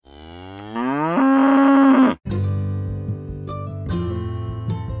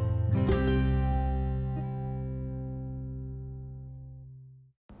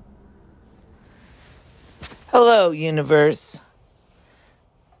Hello, universe.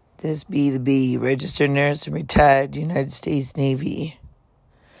 This be the B, registered nurse and retired United States Navy.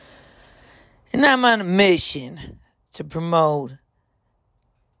 And I'm on a mission to promote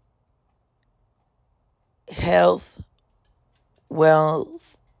health,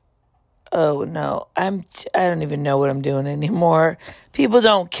 wealth. Oh no, I don't even know what I'm doing anymore. People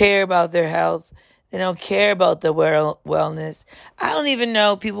don't care about their health. They don't care about the wellness. I don't even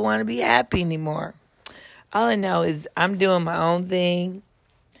know if people want to be happy anymore. All I know is I'm doing my own thing.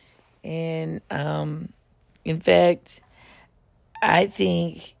 And in fact, I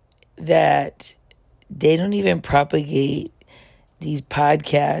think that they don't even propagate these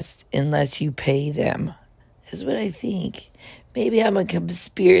podcasts unless you pay them. That's what I think. Maybe I'm a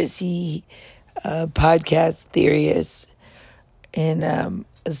conspiracy podcast theorist and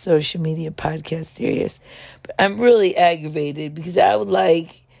a social media podcast theorist. But I'm really aggravated because I would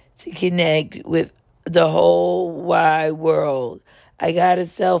like to connect with the whole wide world. I got a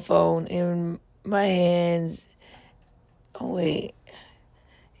cell phone in my hands. Oh, wait.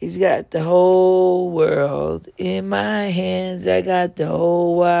 He's got the whole world in my hands. I got the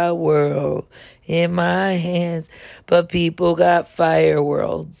whole wide world in my hands. But people got fire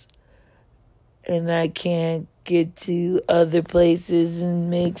worlds. And I can't get to other places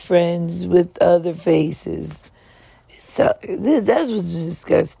and make friends with other faces. So that was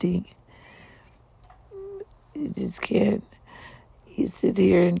disgusting. You just can't. You sit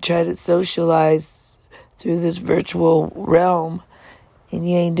here and try to socialize through this virtual realm, and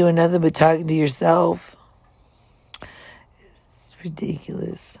you ain't doing nothing but talking to yourself. It's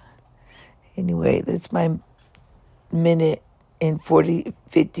ridiculous. Anyway, that's my minute and 40,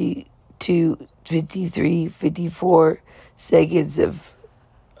 52, 53, 54 seconds of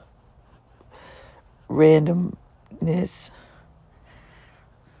randomness.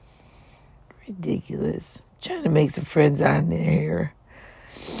 Ridiculous. Trying to make some friends on there.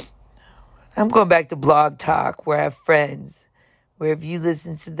 I'm going back to Blog Talk where I have friends. Where if you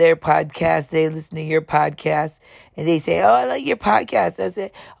listen to their podcast, they listen to your podcast. And they say, oh, I like your podcast. I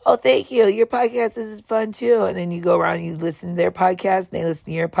say, oh, thank you. Your podcast is fun too. And then you go around and you listen to their podcast. And they listen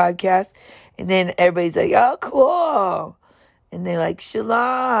to your podcast. And then everybody's like, oh, cool. And they're like,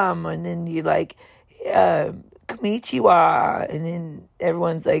 shalom. And then you're like, konnichiwa, and then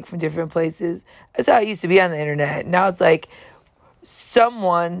everyone's like from different places. That's how it used to be on the internet. Now it's like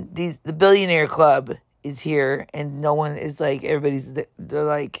the billionaire club is here, and no one is like, they're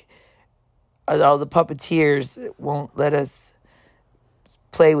like, all the puppeteers won't let us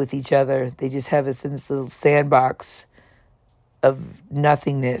play with each other. They just have us in this little sandbox of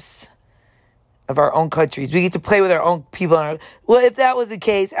nothingness of our own countries. We get to play with our own people. Well, if that was the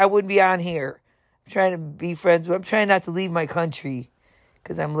case, I wouldn't be on here. Trying to be friends with. I'm trying not to leave my country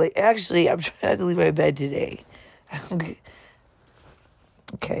because I'm late. Actually, I'm trying not to leave my bed today.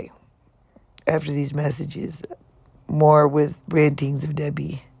 Okay. After these messages, more with rantings of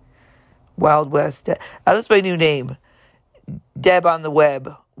Debbie. Wild West. That's my new name. Deb on the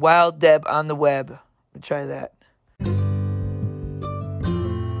web. Wild Deb on the web. Try that.